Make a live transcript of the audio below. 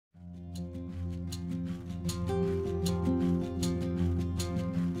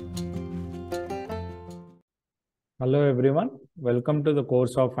Hello everyone, welcome to the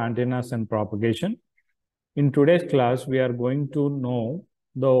course of antennas and propagation. In today's class, we are going to know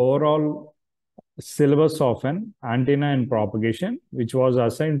the overall syllabus of an antenna and propagation, which was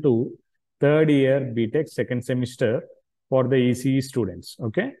assigned to third year btech second semester for the ECE students.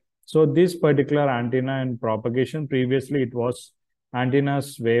 Okay, so this particular antenna and propagation, previously it was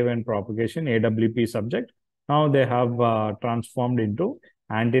antennas, wave and propagation, AWP subject. Now they have transformed into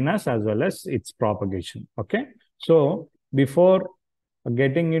antennas as well as its propagation. Okay, so before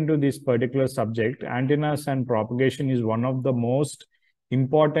getting into this particular subject, antennas and propagation is one of the most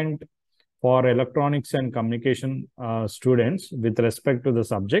important for electronics and communication students with respect to the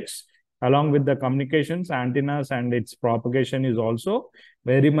subjects. Along with the communications, antennas and its propagation is also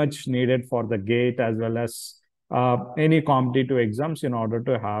very much needed for the GATE as well as any competitive exams in order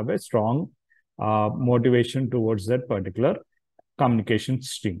to have a strong motivation towards that particular communication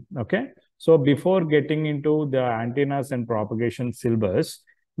stream. Okay. So before getting into the antennas and propagation syllabus,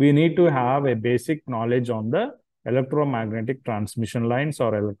 we need to have a basic knowledge on the electromagnetic transmission lines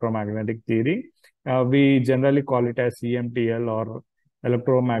or electromagnetic theory. We generally call it as EMTL or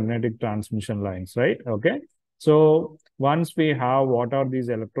electromagnetic transmission lines, right? Okay. So once we have what are these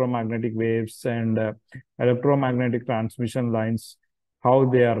electromagnetic waves and electromagnetic transmission lines, how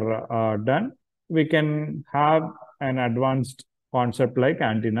they are done, we can have an advanced concept like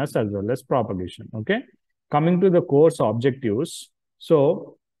antennas as well as propagation. Okay. Coming to the course objectives.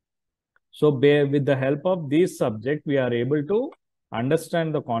 So with the help of this subject, we are able to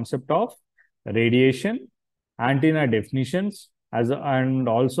understand the concept of radiation, antenna definitions, and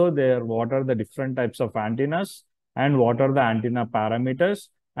also what are the different types of antennas and what are the antenna parameters.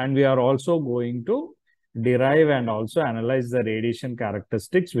 And we are also going to derive and also analyze the radiation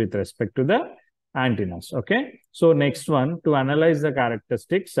characteristics with respect to the antennas. Okay. So next one, to analyze the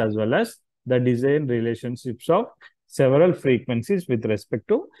characteristics as well as the design relationships of several frequencies with respect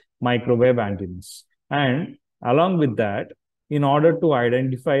to microwave antennas. And along with that, in order to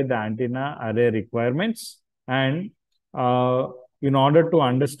identify the antenna array requirements and in order to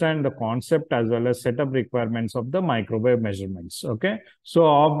understand the concept as well as setup requirements of the microwave measurements. Okay. So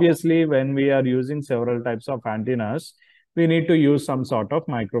obviously, when we are using several types of antennas, we need to use some sort of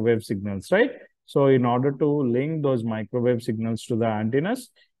microwave signals, right? So in order to link those microwave signals to the antennas,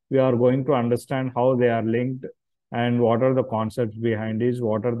 we are going to understand how they are linked and what are the concepts behind this,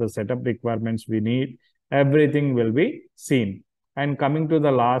 what are the setup requirements we need. Everything will be seen. And coming to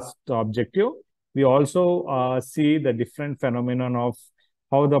the last objective, we also see the different phenomenon of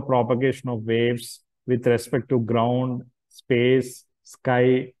how the propagation of waves with respect to ground, space,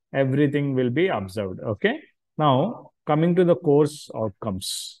 sky, everything will be observed. Okay. Now, coming to the course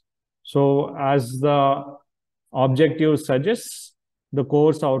outcomes. So as the objective suggests, the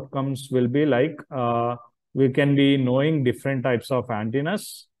course outcomes will be like we can be knowing different types of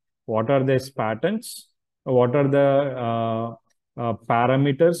antennas, what are their patterns, what are the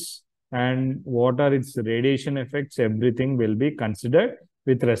parameters, and what are its radiation effects. Everything will be considered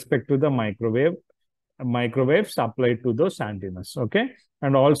with respect to the microwaves applied to those antennas. Okay.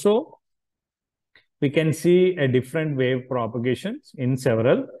 And also we can see a different wave propagations in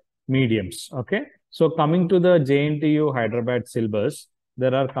several mediums. Okay. So coming to the JNTUH Hyderabad syllabus,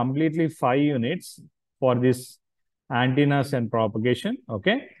 there are completely 5 units for this antennas and propagation.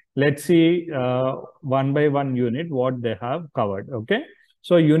 Okay. Let's see one by one unit what they have covered. Okay.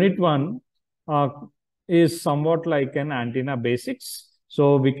 So unit 1 is somewhat like an antenna basics.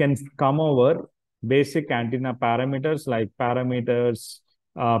 So we can come over basic antenna parameters like parameters,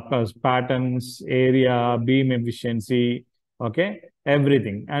 patterns, area, beam efficiency, okay,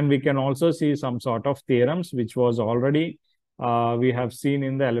 everything. And we can also see some sort of theorems, which was already we have seen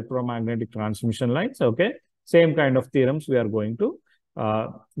in the electromagnetic transmission lines. Okay, same kind of theorems we are going to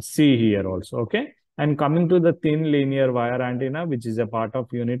see here also. Okay. And coming to the thin linear wire antenna, which is a part of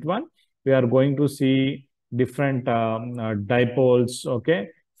unit 1, we are going to see different dipoles, okay,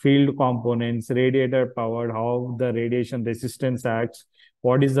 field components, radiator powered, how the radiation resistance acts,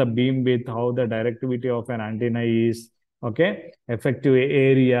 what is the beam width, how the directivity of an antenna is, okay, effective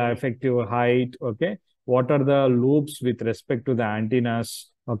area, effective height, okay, what are the loops with respect to the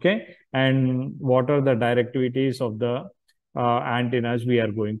antennas, okay, and what are the directivities of the antennas we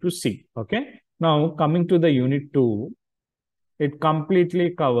are going to see. Okay. Now, coming to the unit 2, it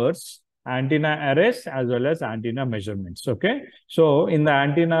completely covers antenna arrays as well as antenna measurements. Okay. So in the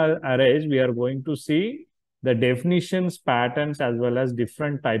antenna arrays, we are going to see the definitions, patterns, as well as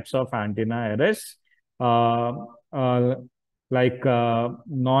different types of antenna arrays, like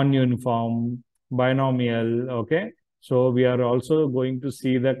non-uniform, binomial. Okay. So we are also going to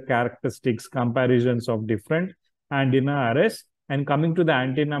see the characteristics, comparisons of different antenna arrays. And coming to the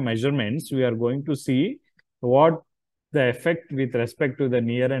antenna measurements, we are going to see what the effect with respect to the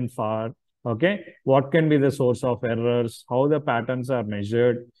near and far. Okay, what can be the source of errors, how the patterns are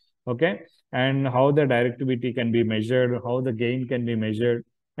measured, okay, and how the directivity can be measured, how the gain can be measured.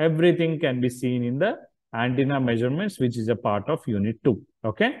 Everything can be seen in the antenna measurements, which is a part of unit 2.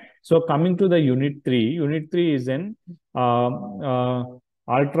 Okay, so coming to the unit 3 is an ultra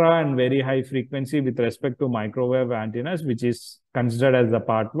and very high frequency with respect to microwave antennas, which is considered as the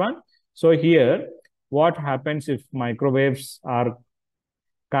part 1. So here, what happens if microwaves are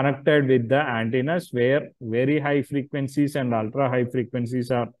connected with the antennas where very high frequencies and ultra high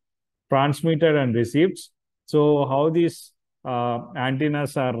frequencies are transmitted and received? So how these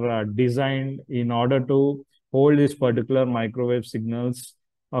antennas are designed in order to hold these particular microwave signals,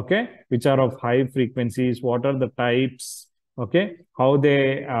 okay, which are of high frequencies, what are the types, okay, how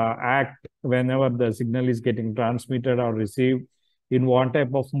they act whenever the signal is getting transmitted or received, in what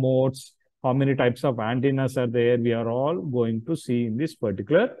type of modes, how many types of antennas are there, we are all going to see in this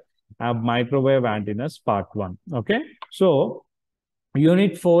particular microwave antennas part 1. Okay, so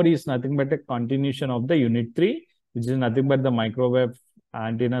unit 4 is nothing but a continuation of the unit 3, which is nothing but the microwave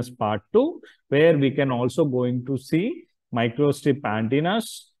antennas part 2, where we can also going to see microstrip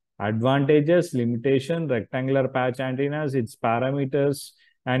antennas, advantages, limitation, rectangular patch antennas, its parameters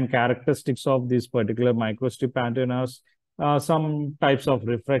and characteristics of these particular microstrip antennas, some types of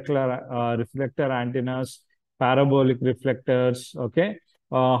reflector antennas, parabolic reflectors, okay,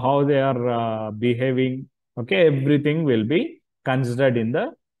 how they are behaving, okay, everything will be considered in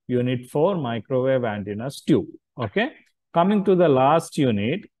the unit 4 microwave antennas tube. Okay, coming to the last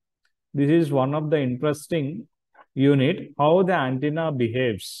unit, this is one of the interesting unit, how the antenna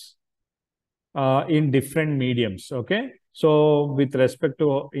behaves in different mediums. Okay, so with respect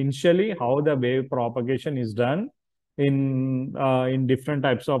to initially how the wave propagation is done in different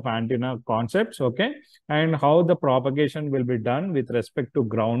types of antenna concepts, okay, and how the propagation will be done with respect to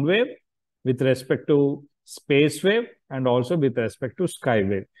ground wave, with respect to space wave, and also with respect to sky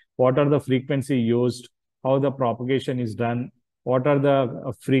wave. What are the frequency used, how the propagation is done, what are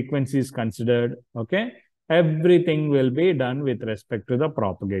the frequencies considered, okay, everything will be done with respect to the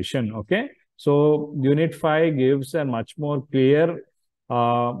propagation. Okay, so unit 5 gives a much more clear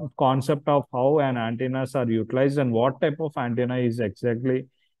concept of how an antennas are utilized and what type of antenna is exactly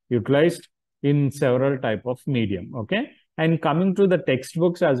utilized in several type of medium. Okay, and coming to the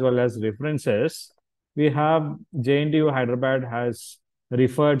textbooks as well as references, we have JNTUH Hyderabad has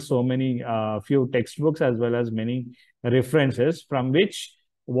referred so many few textbooks as well as many references, from which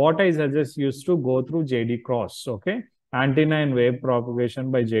what I suggest used to go through JD Cross. Okay, antenna and wave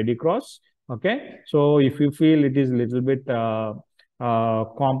propagation by JD Cross. Okay, so if you feel it is a little bit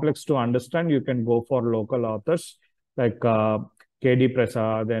complex to understand, you can go for local authors like KD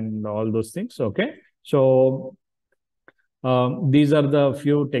Prasad and all those things. Okay, so these are the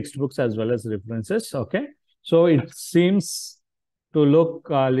few textbooks as well as references. Okay, so it seems to look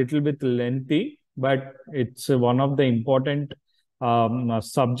a little bit lengthy, but it's one of the important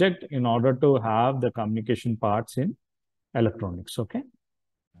subject in order to have the communication parts in electronics. Okay.